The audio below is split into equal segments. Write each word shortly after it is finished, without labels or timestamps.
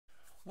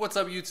What's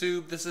up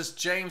YouTube? This is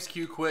James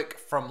Q Quick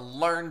from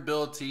Learn,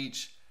 Build,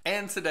 Teach,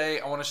 and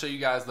today I want to show you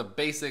guys the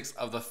basics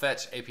of the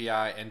Fetch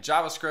API in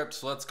JavaScript,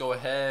 so let's go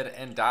ahead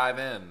and dive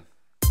in.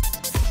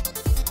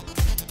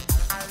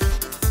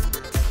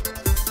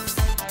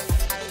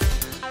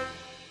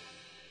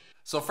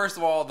 So first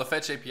of all, the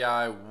Fetch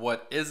API,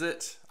 what is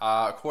it?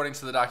 According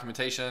to the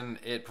documentation,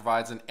 it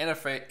provides an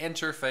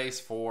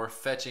interface for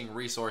fetching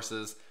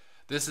resources.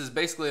 This is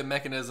basically a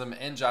mechanism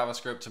in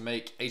JavaScript to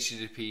make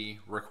HTTP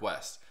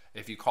requests.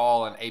 If you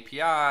call an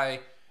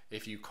API,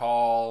 if you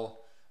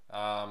call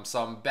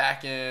some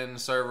backend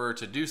server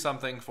to do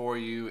something for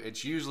you,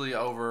 it's usually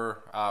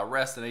over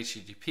REST and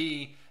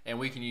HTTP, and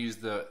we can use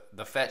the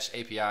Fetch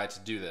API to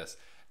do this.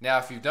 Now,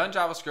 if you've done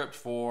JavaScript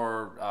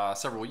for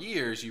several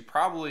years, you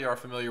probably are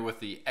familiar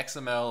with the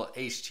XML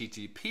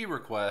HTTP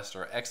request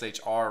or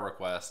XHR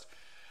request.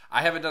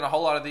 I haven't done a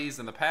whole lot of these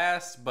in the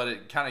past, but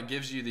it kind of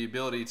gives you the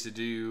ability to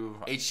do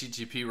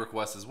HTTP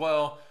requests as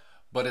well,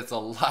 but it's a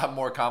lot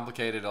more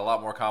complicated, a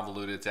lot more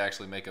convoluted to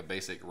actually make a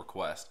basic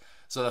request.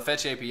 So the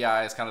Fetch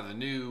API is kind of the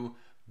new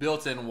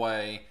built-in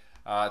way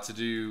to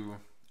do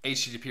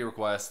HTTP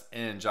requests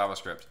in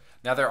JavaScript.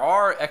 Now, there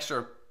are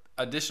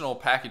additional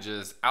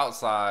packages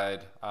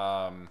outside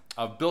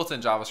of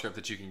built-in JavaScript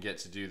that you can get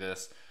to do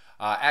this.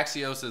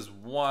 Axios is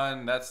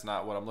one. That's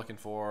not what I'm looking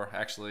for.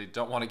 Actually,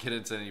 don't want to get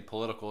into any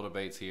political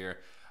debates here.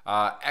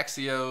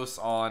 Axios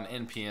on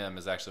NPM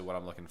is actually what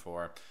I'm looking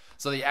for.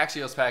 So the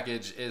Axios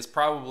package is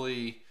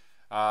probably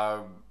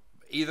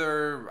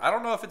either, I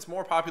don't know if it's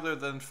more popular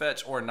than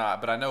Fetch or not,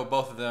 but I know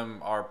both of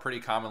them are pretty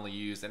commonly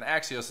used, and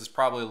Axios is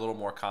probably a little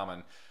more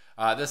common.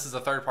 This is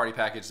a third-party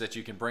package that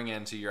you can bring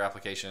into your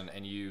application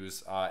and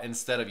use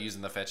instead of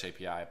using the Fetch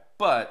API.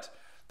 But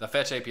the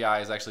Fetch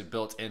API is actually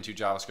built into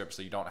JavaScript,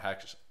 so you don't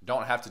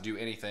have to do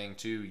anything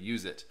to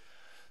use it.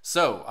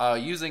 So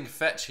using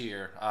Fetch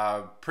here,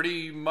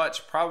 pretty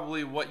much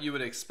probably what you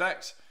would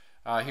expect.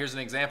 Here's an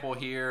example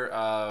here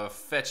of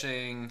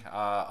fetching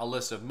a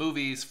list of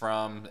movies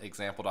from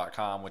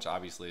example.com, which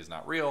obviously is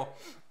not real,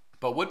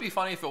 but would be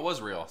funny if it was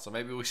real. So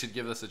maybe we should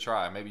give this a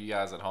try. Maybe you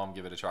guys at home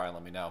give it a try and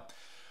let me know.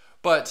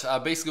 But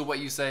basically what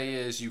you say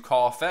is you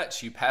call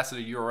fetch, you pass it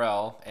a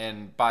URL,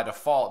 and by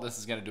default this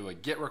is going to do a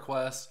GET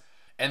request,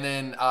 and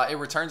then it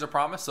returns a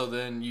promise. So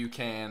then you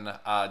can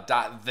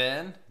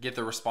 .then get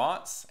the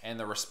response, and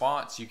the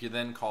response you can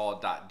then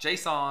call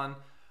 .json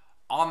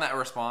on that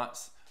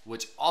response,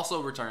 which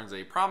also returns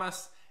a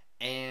promise.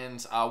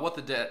 And what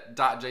the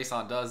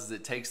 .json does is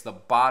it takes the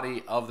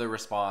body of the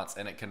response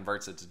and it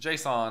converts it to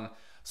JSON.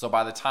 So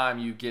by the time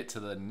you get to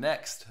the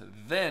next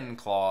then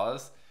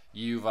clause,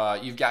 you've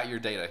got your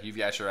data. You've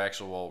got your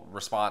actual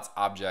response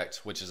object,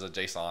 which is a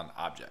JSON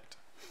object.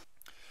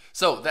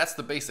 So that's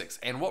the basics.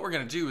 And what we're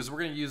going to do is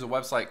we're going to use a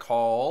website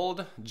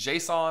called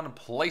Json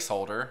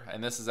Placeholder,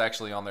 and this is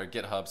actually on their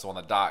GitHub, so on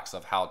the docs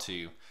of how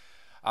to.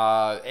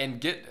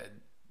 And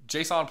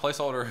JSON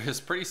Placeholder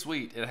is pretty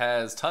sweet. It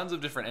has tons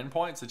of different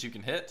endpoints that you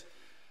can hit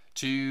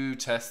to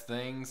test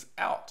things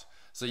out.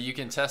 So you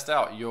can test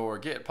out your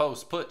get,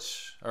 post, put,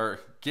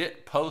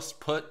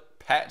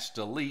 patch,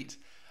 delete,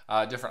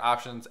 different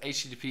options,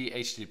 HTTP,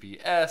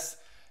 HTTPS.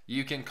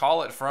 You can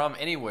call it from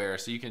anywhere.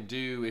 So you can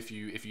do, if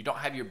you don't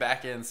have your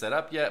backend set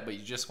up yet, but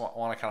you just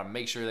want to kind of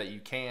make sure that you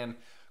can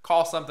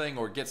call something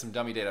or get some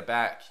dummy data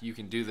back, you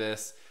can do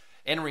this.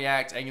 In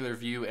React, Angular,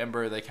 Vue,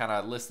 Ember, they kind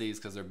of list these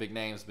because they're big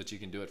names, but you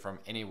can do it from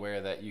anywhere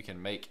that you can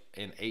make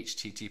an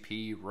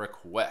HTTP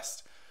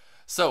request.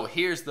 So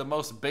here's the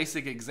most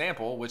basic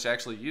example, which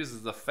actually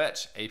uses the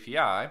Fetch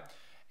API.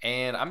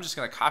 And I'm just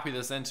going to copy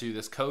this into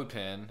this code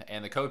pin,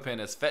 and the code pin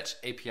is Fetch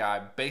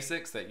API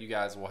Basics that you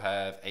guys will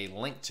have a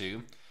link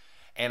to.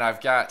 And I've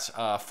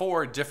got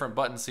 4 different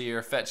buttons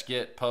here: fetch,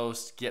 get,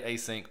 post, get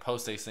async,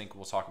 post async.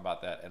 We'll talk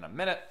about that in a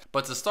minute.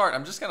 But to start,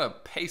 I'm just going to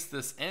paste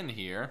this in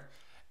here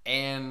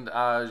and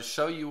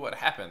show you what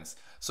happens.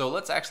 So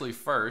let's actually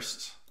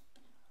first,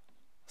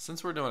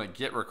 since we're doing a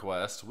GET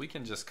request, we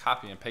can just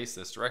copy and paste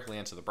this directly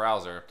into the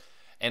browser,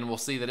 and we'll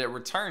see that it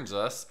returns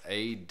us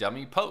a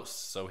dummy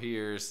post. So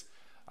here's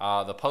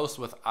the post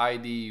with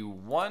ID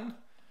 1,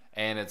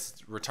 and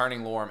it's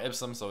returning lorem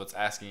ipsum, so it's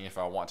asking if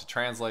I want to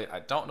translate. I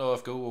don't know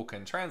if Google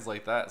can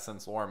translate that,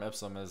 since lorem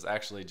ipsum is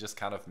actually just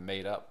kind of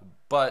made up,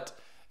 but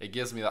it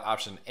gives me the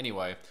option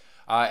anyway.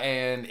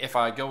 And if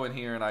I go in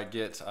here and I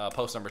get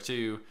post number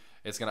 2,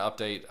 it's going to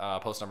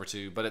update post number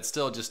 2, but it's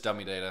still just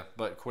dummy data,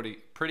 but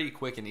pretty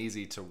quick and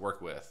easy to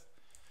work with.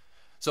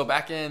 So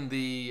back in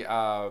the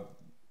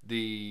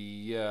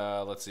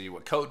let's see,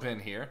 what code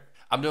pin here,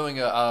 I'm doing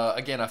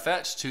again a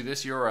fetch to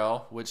this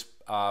URL, which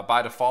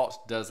by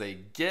default does a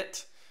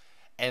get,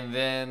 and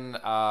then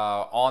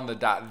on the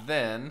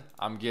 .then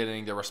I'm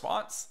getting the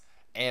response,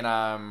 and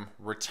I'm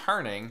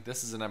returning.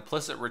 This is an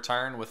implicit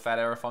return with fat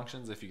arrow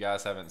functions, if you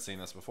guys haven't seen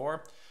this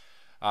before.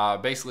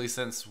 Basically,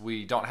 since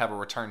we don't have a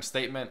return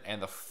statement,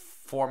 and the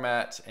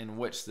format in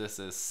which this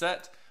is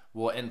set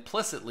will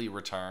implicitly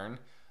return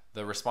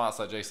the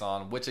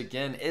response.json, which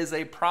again is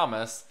a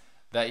promise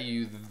that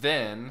you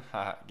then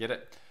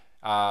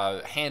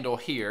handle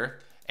here.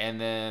 and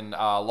then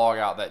log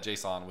out that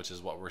JSON, which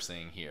is what we're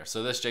seeing here.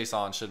 So this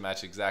JSON should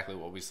match exactly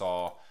what we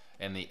saw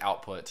in the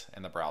output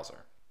in the browser.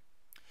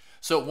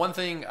 So one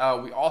thing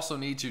we also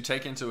need to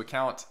take into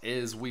account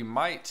is we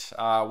might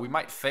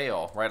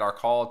fail, right? Our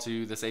call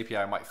to this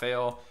API might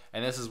fail,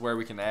 and this is where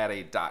we can add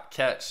a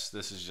 .catch.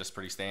 This is just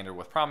pretty standard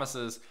with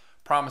promises.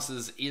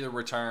 Promises either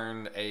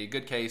return a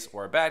good case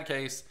or a bad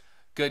case.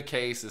 Good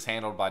case is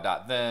handled by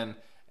 .then,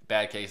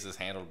 bad case is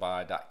handled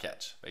by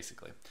 .catch,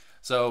 basically.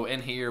 So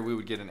in here we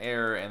would get an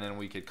error, and then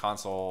we could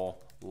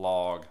console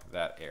log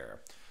that error.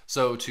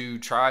 So to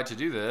try to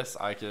do this,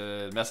 I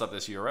could mess up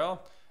this URL,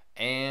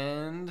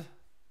 and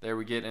there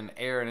we get an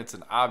error, and it's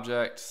an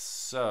object.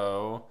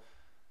 So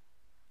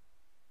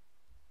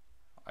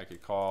I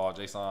could call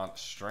JSON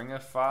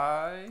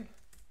stringify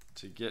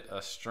to get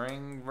a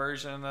string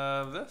version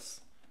of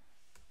this.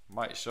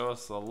 Might show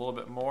us a little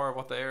bit more of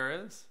what the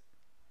error is.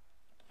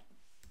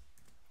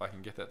 If I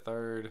can get that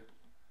third.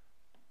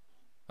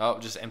 Oh,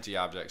 just empty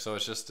object. So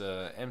it's just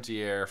an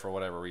empty error for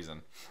whatever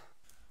reason.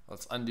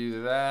 Let's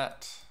undo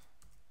that.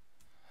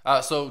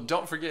 So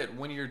don't forget,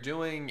 when you're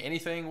doing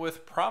anything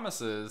with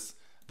promises,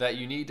 that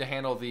you need to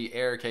handle the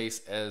error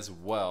case as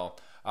well.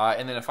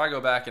 And then if I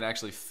go back and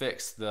actually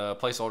fix the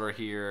placeholder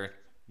here,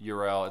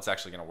 URL, it's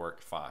actually going to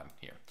work fine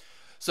here.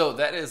 So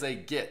that is a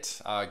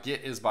get.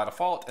 Get is by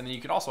default, and then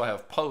you can also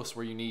have post,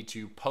 where you need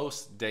to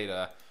post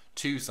data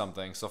to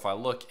something. So if I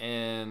look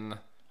in,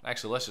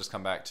 actually let's just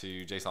come back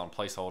to JSON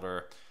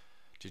Placeholder,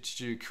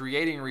 to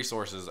creating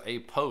resources, a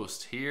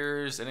post.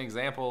 Here's an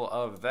example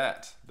of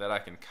that I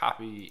can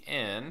copy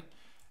in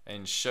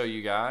and show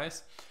you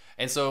guys.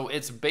 And so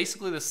it's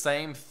basically the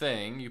same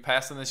thing. You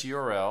pass in this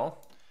URL,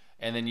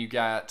 and then you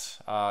got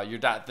your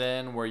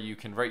 .then, where you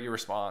convert your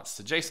response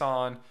to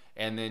JSON,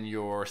 and then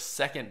your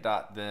second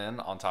 .then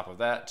on top of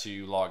that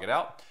to log it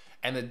out.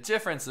 And the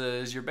difference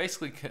is you're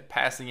basically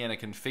passing in a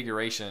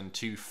configuration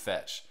to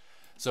fetch.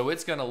 So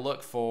it's going to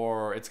look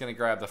for, it's going to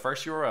grab the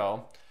first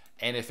URL,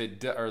 and if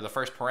it, or the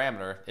first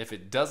parameter, if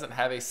it doesn't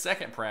have a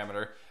second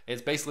parameter,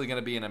 it's basically going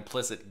to be an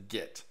implicit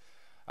get.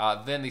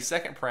 Then the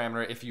second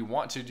parameter, if you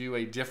want to do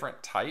a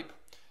different type,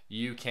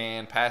 you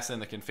can pass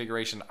in the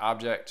configuration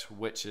object,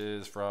 which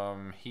is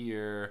from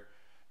here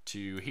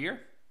to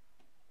here.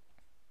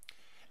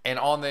 And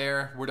on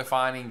there, we're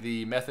defining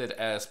the method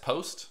as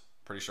post.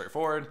 Pretty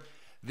straightforward.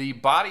 The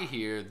body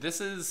here, this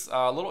is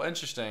a little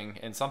interesting,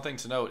 and something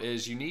to note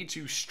is you need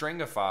to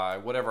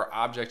stringify whatever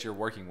object you're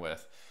working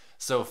with.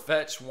 So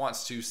fetch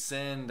wants to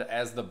send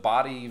as the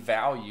body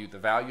value, the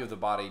value of the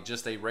body,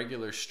 just a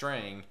regular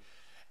string.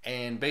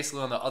 And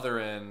basically on the other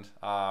end,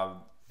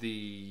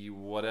 the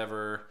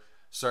whatever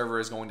server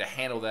is going to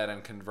handle that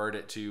and convert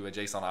it to a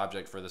JSON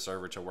object for the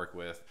server to work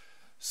with.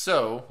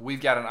 So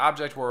we've got an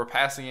object where we're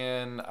passing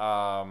in,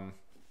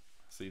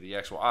 see, the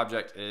actual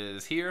object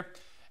is here,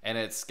 and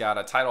it's got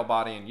a title,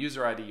 body, and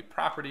user ID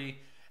property,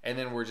 and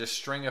then we're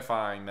just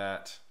stringifying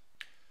that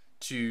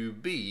to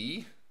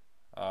be,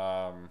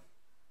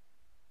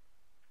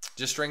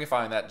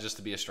 just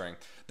to be a string.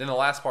 Then the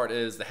last part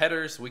is the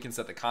headers. We can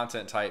set the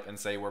content type and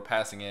say we're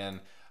passing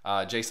in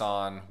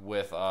JSON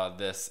with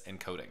this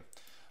encoding.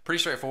 Pretty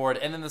straightforward.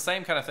 And then the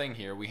same kind of thing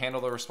here. We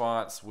handle the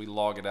response, we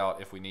log it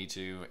out if we need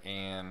to,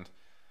 and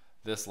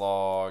this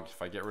log,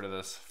 if I get rid of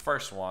this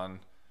first one,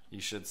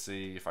 you should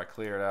see, if I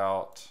clear it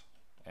out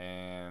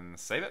and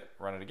save it,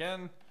 run it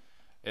again,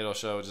 it'll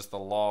show just the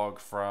log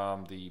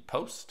from the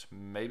post,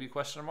 maybe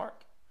question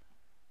mark.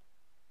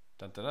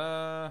 Dun, dun,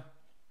 dun.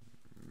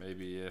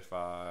 Maybe if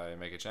I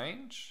make a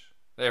change,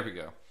 there we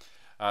go.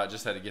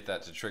 Just had to get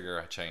that to trigger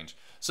a change.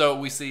 So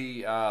we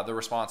see the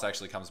response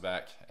actually comes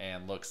back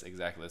and looks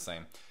exactly the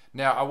same.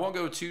 Now I won't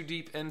go too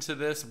deep into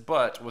this,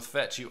 but with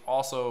fetch you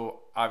also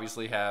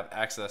obviously have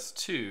access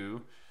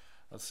to,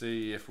 let's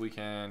see if we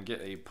can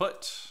get a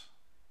put.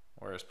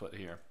 Where is put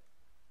here?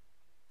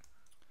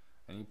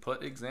 Any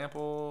put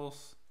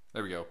examples?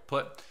 There we go,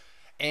 put.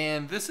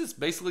 And this is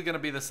basically going to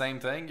be the same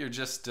thing. You're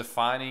just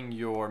defining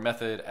your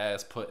method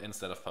as put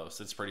instead of post.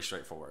 It's pretty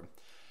straightforward.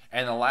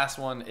 And the last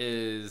one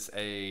is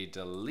a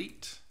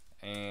delete.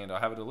 And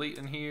I'll have a delete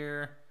in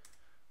here.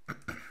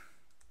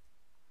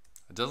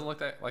 It doesn't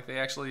look like they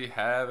actually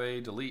have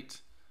a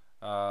delete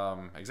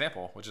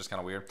example, which is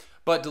kind of weird.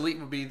 But delete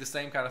would be the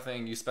same kind of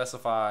thing. You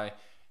specify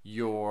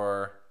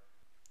your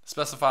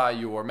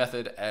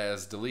method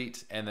as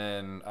delete, and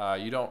then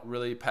you don't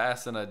really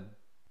pass in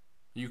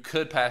you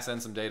could pass in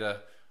some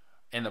data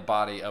in the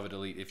body of a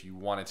delete if you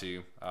wanted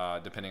to,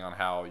 depending on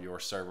how your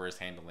server is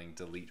handling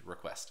delete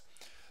request.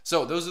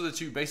 So those are the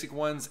two basic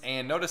ones,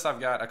 and notice I've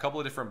got a couple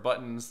of different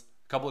buttons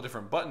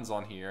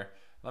on here.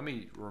 Let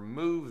me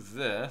remove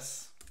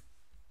this,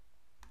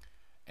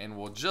 and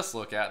we'll just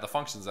look at the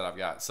functions that I've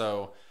got.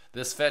 So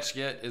this fetch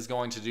get is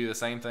going to do the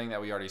same thing that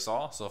we already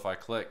saw. So if I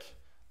click,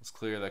 let's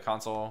clear the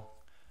console,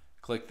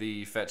 click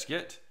the fetch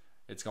get,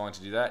 it's going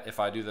to do that. If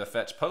I do the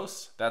fetch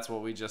post, that's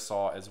what we just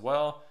saw as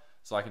well.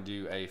 So I can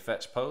do a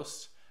fetch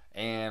post.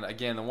 And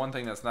again, the one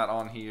thing that's not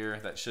on here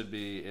that should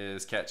be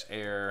is catch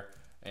error,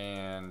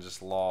 and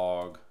just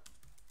log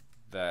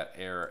that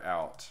error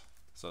out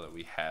so that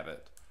we have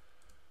it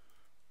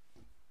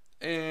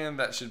And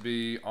that should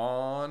be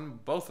on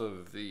both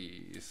of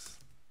these,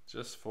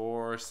 just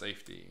for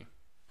safety,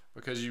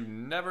 because you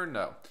never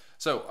know.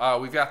 So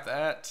we've got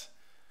that.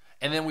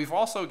 And then we've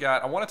also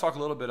got, I want to talk a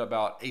little bit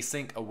about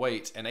Async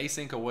Await. And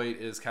Async Await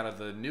is kind of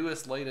the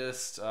newest,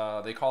 latest,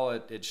 they call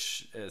it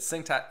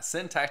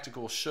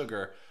syntactical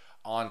sugar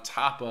on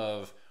top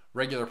of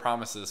regular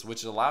promises,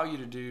 which allow you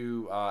to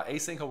do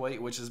Async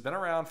Await, which has been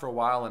around for a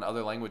while in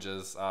other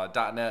languages.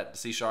 .NET,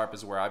 C#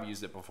 is where I've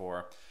used it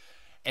before.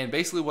 And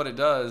basically what it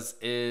does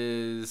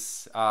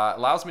is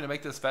allows me to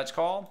make this fetch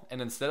call,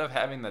 and instead of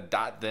having the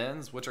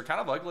 .thens, which are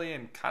kind of ugly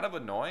and kind of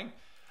annoying,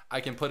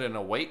 I can put an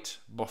await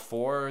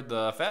before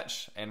the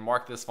fetch and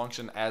mark this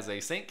function as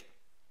async.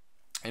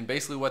 And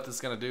basically what this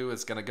is going to do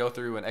is going to go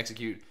through and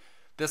execute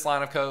this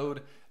line of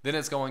code, then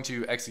it's going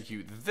to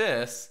execute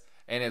this,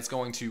 and it's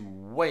going to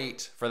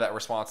wait for that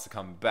response to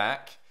come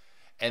back.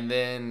 And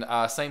then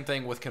same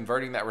thing with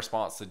converting that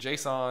response to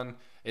JSON.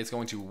 It's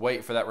going to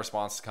wait for that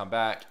response to come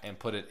back and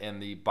put it in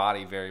the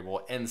body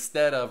variable.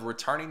 Instead of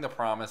returning the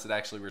promise, it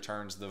actually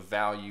returns the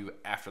value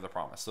after the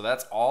promise. So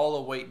that's all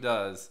await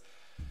does,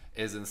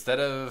 is instead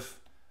of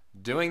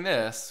doing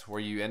this, where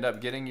you end up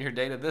getting your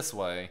data this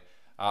way,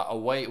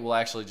 await will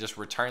actually just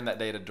return that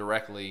data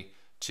directly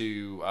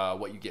to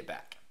what you get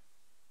back.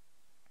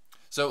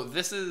 So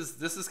this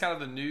is kind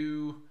of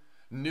the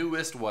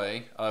newest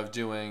way of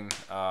doing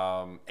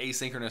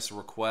asynchronous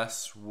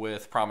requests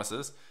with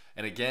promises.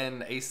 And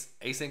again,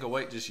 Async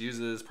Await just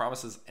uses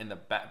promises in the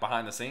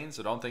behind the scenes,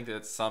 so don't think that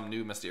it's some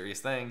new mysterious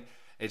thing.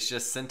 It's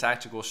just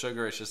syntactical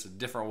sugar. It's just a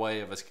different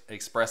way of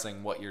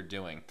expressing what you're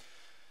doing.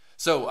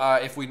 So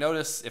if we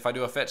notice, if I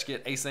do a fetch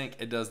get async,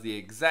 it does the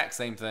exact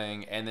same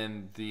thing, and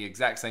then the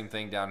exact same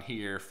thing down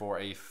here for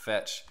a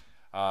fetch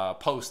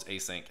post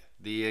async,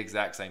 the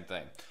exact same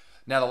thing.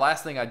 Now the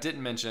last thing I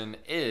didn't mention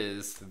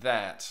is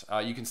that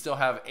you can still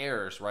have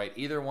errors, right?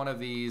 Either one of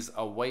these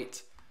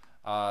await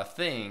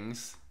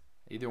things,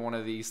 either one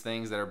of these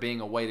things that are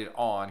being awaited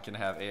on can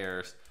have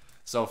errors.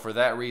 So for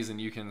that reason,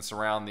 you can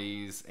surround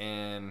these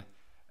in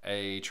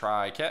a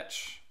try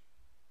catch.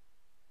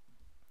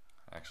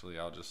 Actually,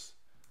 I'll just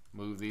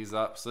move these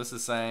up. So this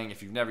is saying,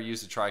 if you've never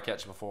used a try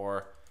catch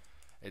before,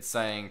 it's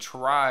saying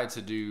try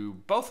to do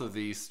both of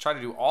these, try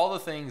to do all the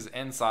things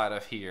inside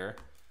of here.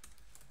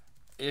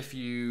 If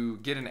you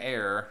get an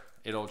error,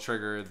 it'll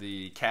trigger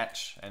the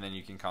catch, and then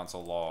you can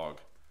console log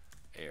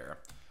error.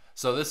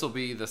 So this will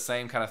be the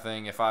same kind of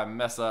thing. If I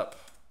mess up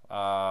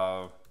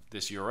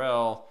this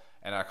URL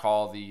and I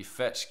call the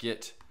fetch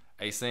get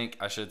async,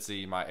 I should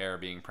see my error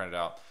being printed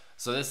out.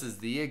 So this is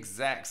the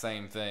exact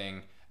same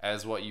thing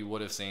as what you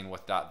would have seen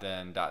with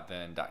 .then,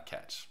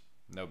 .catch.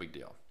 No big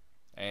deal.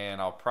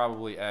 And I'll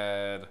probably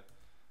add,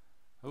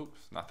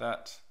 oops, not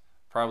that.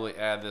 Probably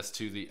add this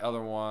to the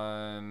other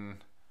one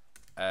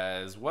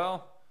as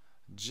well,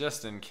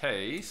 just in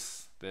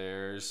case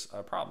there's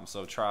a problem.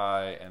 So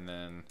try and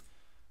then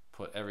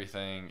put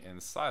everything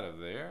inside of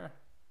there.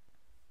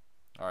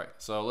 All right,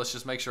 so let's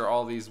just make sure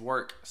all these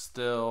work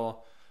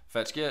still.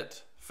 Fetch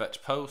get,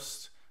 fetch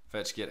post,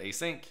 fetch get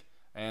async,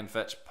 and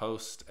fetch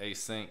post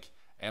async.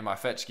 And my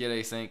fetch get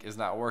async is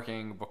not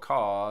working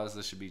because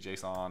this should be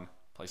Json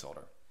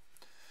placeholder.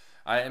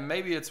 And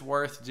maybe it's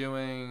worth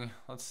doing,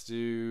 let's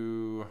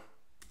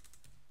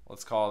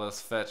call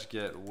this fetch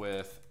get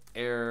with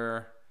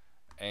error,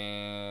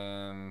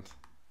 and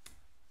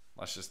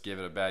let's just give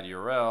it a bad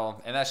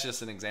URL. And that's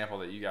just an example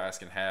that you guys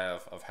can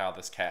have of how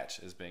this catch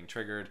is being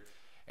triggered.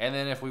 And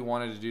then if we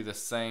wanted to do the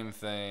same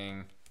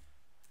thing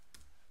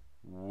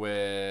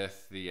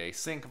with the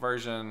async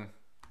version,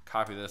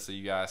 copy this so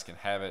you guys can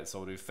have it. So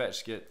we'll do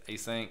fetch get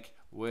async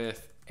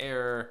with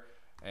error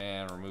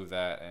and remove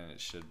that, and it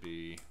should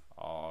be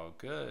all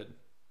good.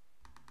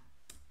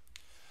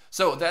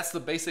 So that's the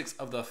basics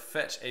of the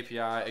fetch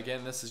API.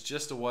 Again, this is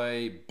just a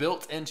way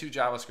built into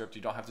JavaScript.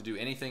 You don't have to do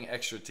anything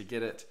extra to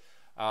get it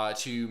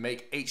to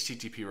make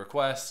HTTP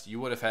requests. You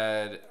would have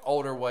had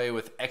older way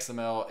with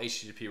XML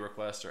HTTP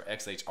requests or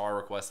XHR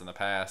requests in the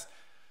past.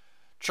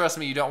 Trust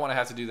me, you don't want to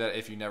have to do that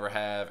if you never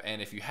have.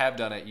 And if you have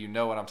done it, you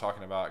know what I'm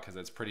talking about, because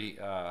it's pretty,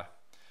 yeah,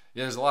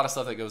 there's a lot of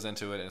stuff that goes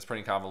into it, and it's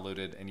pretty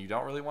convoluted, and you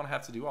don't really want to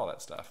have to do all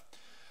that stuff.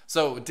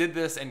 So did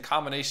this in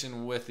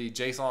combination with the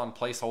Json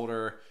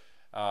Placeholder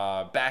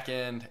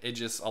backend. It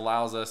just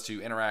allows us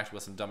to interact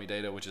with some dummy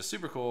data, which is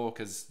super cool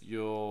because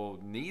you'll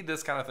need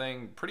this kind of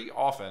thing pretty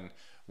often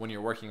when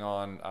you're working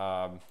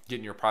on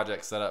getting your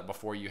project set up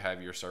before you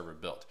have your server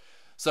built.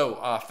 So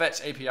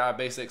fetch API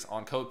basics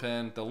on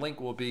CodePen. The link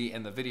will be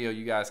in the video.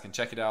 You guys can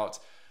check it out.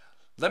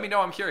 Let me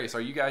know. I'm curious.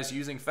 Are you guys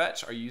using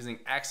fetch? Are you using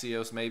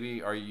Axios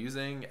maybe? Are you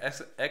using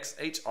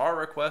XHR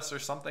requests or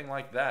something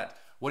like that?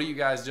 What are you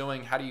guys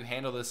doing? How do you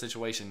handle this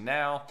situation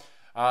now?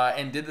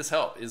 And did this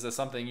help? Is this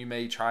something you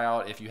may try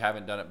out if you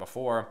haven't done it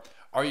before?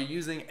 Are you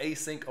using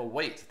Async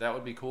Await? That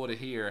would be cool to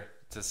hear,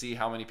 to see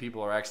how many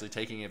people are actually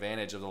taking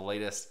advantage of the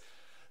latest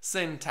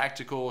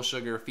syntactical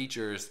sugar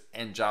features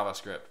in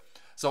JavaScript.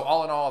 So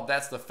all in all,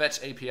 that's the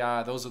fetch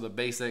API. Those are the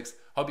basics.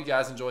 Hope you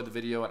guys enjoyed the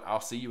video, and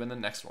I'll see you in the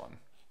next one.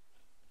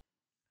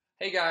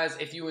 Hey guys,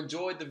 if you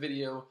enjoyed the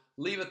video,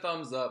 leave a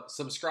thumbs up,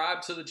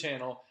 subscribe to the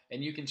channel,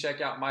 and you can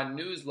check out my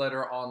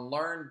newsletter on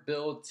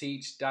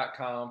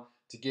learnbuildteach.com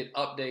to get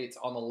updates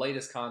on the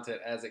latest content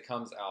as it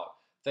comes out.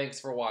 Thanks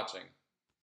for watching.